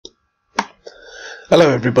Hello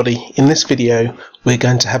everybody, in this video we're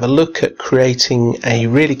going to have a look at creating a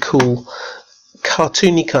really cool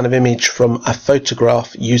cartoony kind of image from a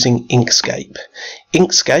photograph using Inkscape.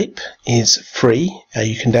 Inkscape is free,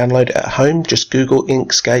 you can download it at home, just Google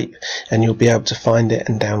Inkscape and you'll be able to find it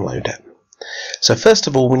and download it. So first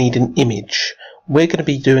of all we need an image. We're going to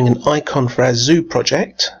be doing an icon for our zoo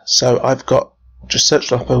project, so I've just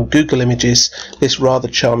searched up on Google Images this rather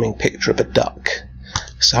charming picture of a duck.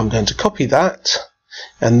 So I'm going to copy that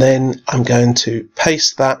and then I'm going to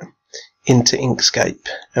paste that into Inkscape,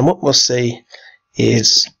 and what we'll see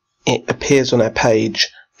is it appears on our page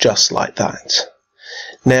just like that.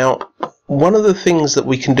 Now, one of the things that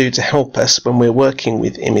we can do to help us when we're working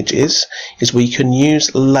with images is we can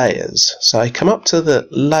use layers. So I come up to the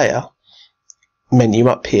layer menu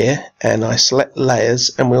up here and I select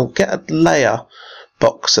layers, and we'll get a layer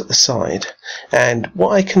box at the side, and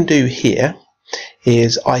what I can do here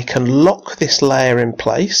is I can lock this layer in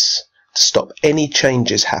place to stop any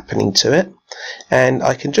changes happening to it, and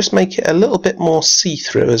I can just make it a little bit more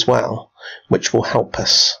see-through as well, which will help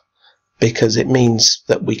us because it means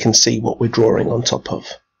that we can see what we're drawing on top of.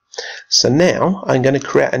 So now I'm going to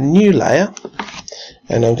create a new layer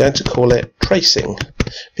and I'm going to call it tracing,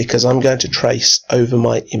 because I'm going to trace over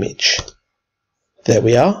my image. There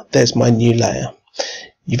we are, there's my new layer.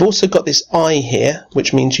 You've also got this eye here,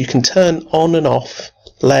 which means you can turn on and off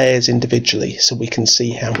layers individually so we can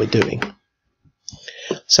see how we're doing.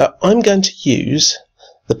 So I'm going to use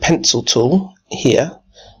the pencil tool here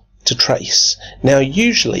to trace. Now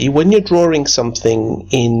usually when you're drawing something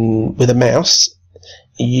in with a mouse,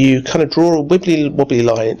 you kind of draw a wibbly wobbly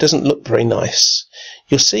line. It doesn't look very nice.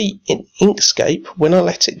 You'll see in Inkscape, when I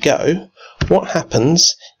let it go, what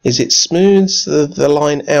happens is it smooths the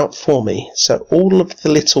line out for me, so all of the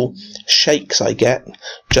little shakes I get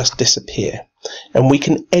just disappear, and we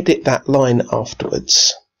can edit that line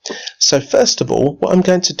afterwards. So first of all, what I'm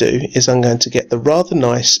going to do is I'm going to get the rather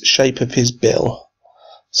nice shape of his bill.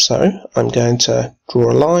 So I'm going to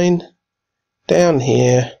draw a line down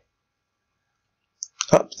here,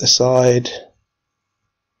 up the side,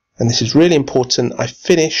 and this is really important, I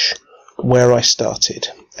finish where I started.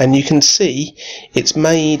 And you can see it's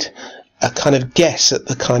made a kind of guess at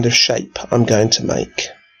the kind of shape I'm going to make.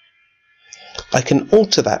 I can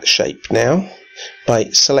alter that shape now by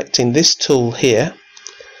selecting this tool here,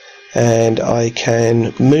 and I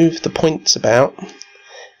can move the points about,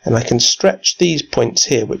 and I can stretch these points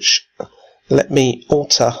here which let me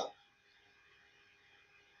alter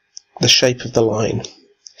the shape of the line.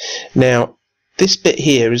 Now this bit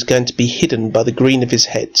here is going to be hidden by the green of his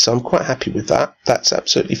head, so I'm quite happy with that. That's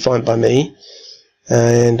absolutely fine by me,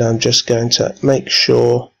 and I'm just going to make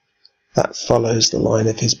sure that follows the line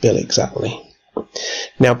of his bill exactly.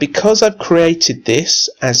 Now because I've created this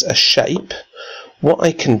as a shape, what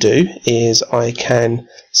I can do is I can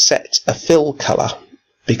set a fill colour,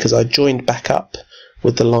 because I joined back up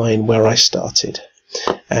with the line where I started,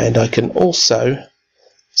 and I can also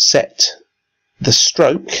set the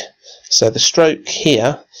stroke. So the stroke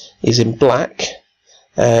here is in black,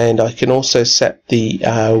 and I can also set the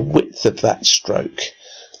width of that stroke,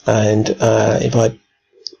 and if I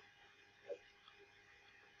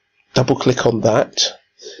double click on that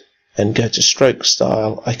and go to stroke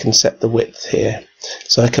style, I can set the width here,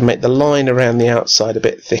 so I can make the line around the outside a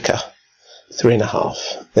bit thicker,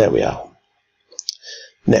 3.5. There we are.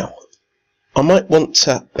 Now I might want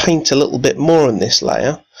to paint a little bit more on this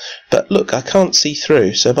layer, but look, I can't see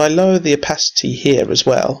through, so if I lower the opacity here as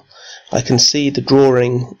well, I can see the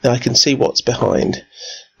drawing, I can see what's behind.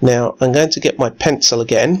 Now I'm going to get my pencil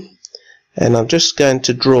again, and I'm just going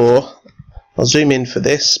to draw. I'll zoom in for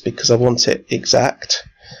this because I want it exact.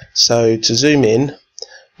 So to zoom in,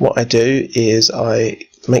 what I do is I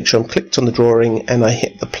make sure I'm clicked on the drawing and I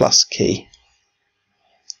hit the plus key.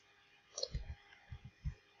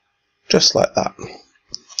 Just like that.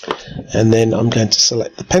 And then I'm going to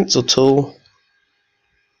select the pencil tool,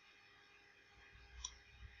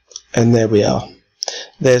 and there we are.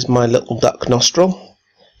 There's my little duck nostril,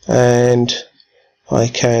 and I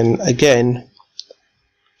can again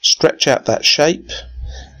stretch out that shape,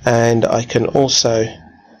 and I can also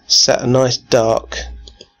set a nice dark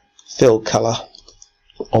fill colour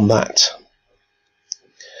on that.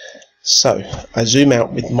 So I zoom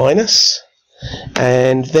out with minus,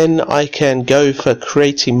 and then I can go for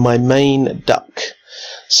creating my main duck.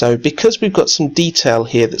 So because we've got some detail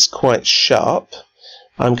here that's quite sharp,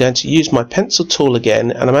 I'm going to use my pencil tool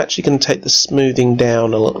again, and I'm actually going to take the smoothing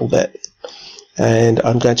down a little bit, and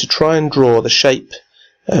I'm going to try and draw the shape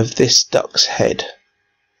of this duck's head.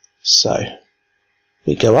 So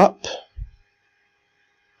we go up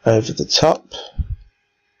over the top,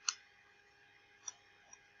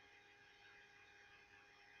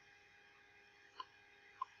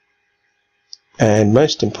 and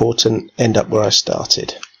most important, end up where I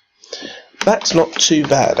started. That's not too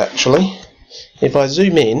bad actually. If I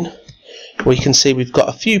zoom in, we can see we've got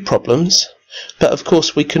a few problems, but of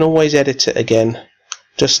course we can always edit it again,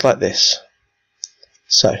 just like this.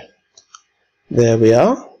 So there we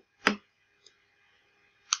are.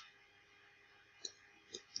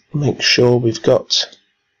 Make sure we've got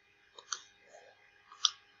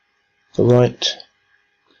the right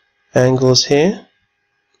angles here.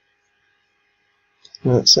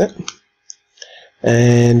 That's it.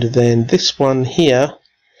 And then this one here,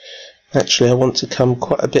 actually I want to come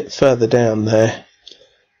quite a bit further down there,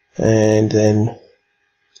 and then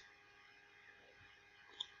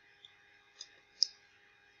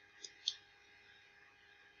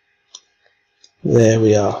there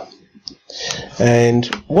we are. And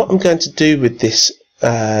what I'm going to do with this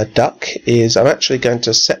duck is I'm actually going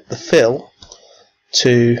to set the fill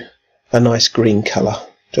to a nice green colour,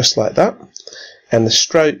 just like that. And the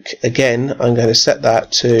stroke, again, I'm going to set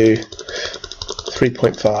that to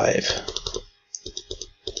 3.5.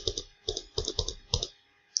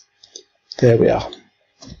 There we are.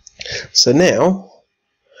 So now,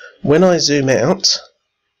 when I zoom out,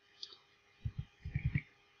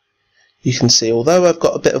 you can see, although I've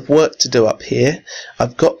got a bit of work to do up here,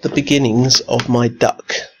 I've got the beginnings of my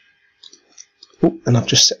duck. Ooh, and I've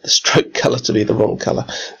just set the stroke colour to be the wrong colour.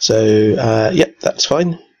 So, yep, that's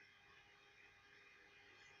fine.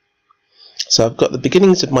 So I've got the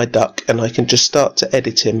beginnings of my duck, and I can just start to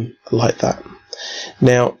edit him like that.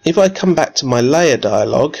 Now, if I come back to my layer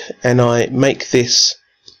dialog and I make this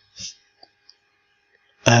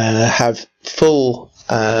have full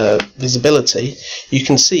visibility, you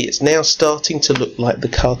can see it's now starting to look like the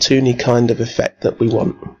cartoony kind of effect that we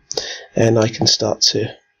want. And I can start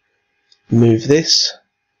to move this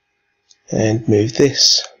and move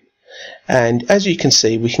this. And as you can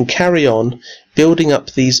see, we can carry on building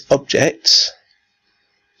up these objects,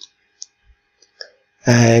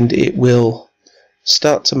 and it will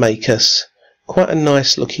start to make us quite a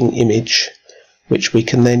nice looking image, which we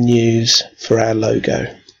can then use for our logo.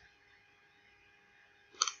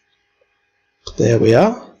 There we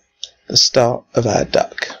are, the start of our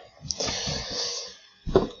duck.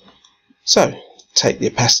 So take the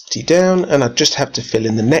opacity down, and I just have to fill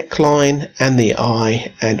in the neckline and the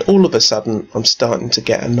eye, and all of a sudden I'm starting to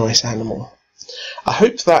get a nice animal. I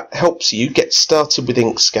hope that helps you get started with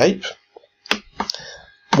Inkscape.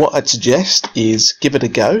 What I'd suggest is give it a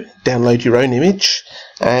go, download your own image,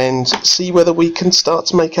 and see whether we can start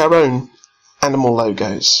to make our own animal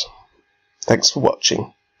logos. Thanks for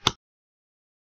watching.